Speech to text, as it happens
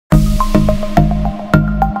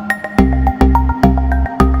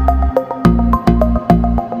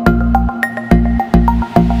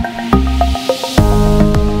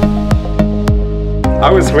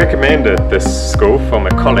was recommended this school from a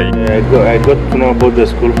colleague. I got to know about the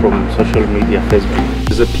school from social media, Facebook.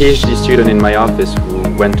 There's a PhD student in my office who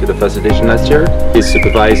went to the first edition last year. His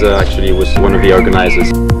supervisor actually was one of the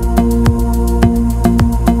organizers.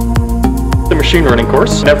 The machine learning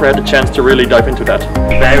course, never had the chance to really dive into that.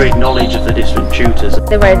 Varied knowledge of the different tutors.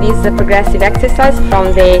 There were these progressive exercises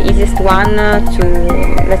from the easiest one to,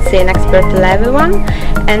 let's say, an expert level one,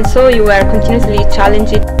 and so you were continuously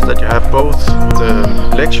challenged. That you have both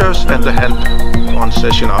the lectures and the hand-on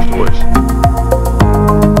session afterwards.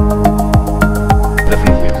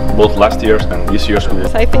 Definitely, both last year's and this year's school.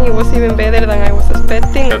 I think it was even better than I was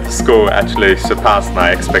expecting. The school actually surpassed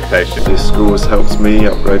my expectations. This school has helped me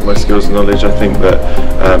upgrade my skills and knowledge. I think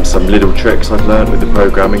that some little tricks I've learned with the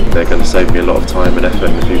programming, they're going to save me a lot of time and effort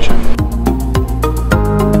in the future.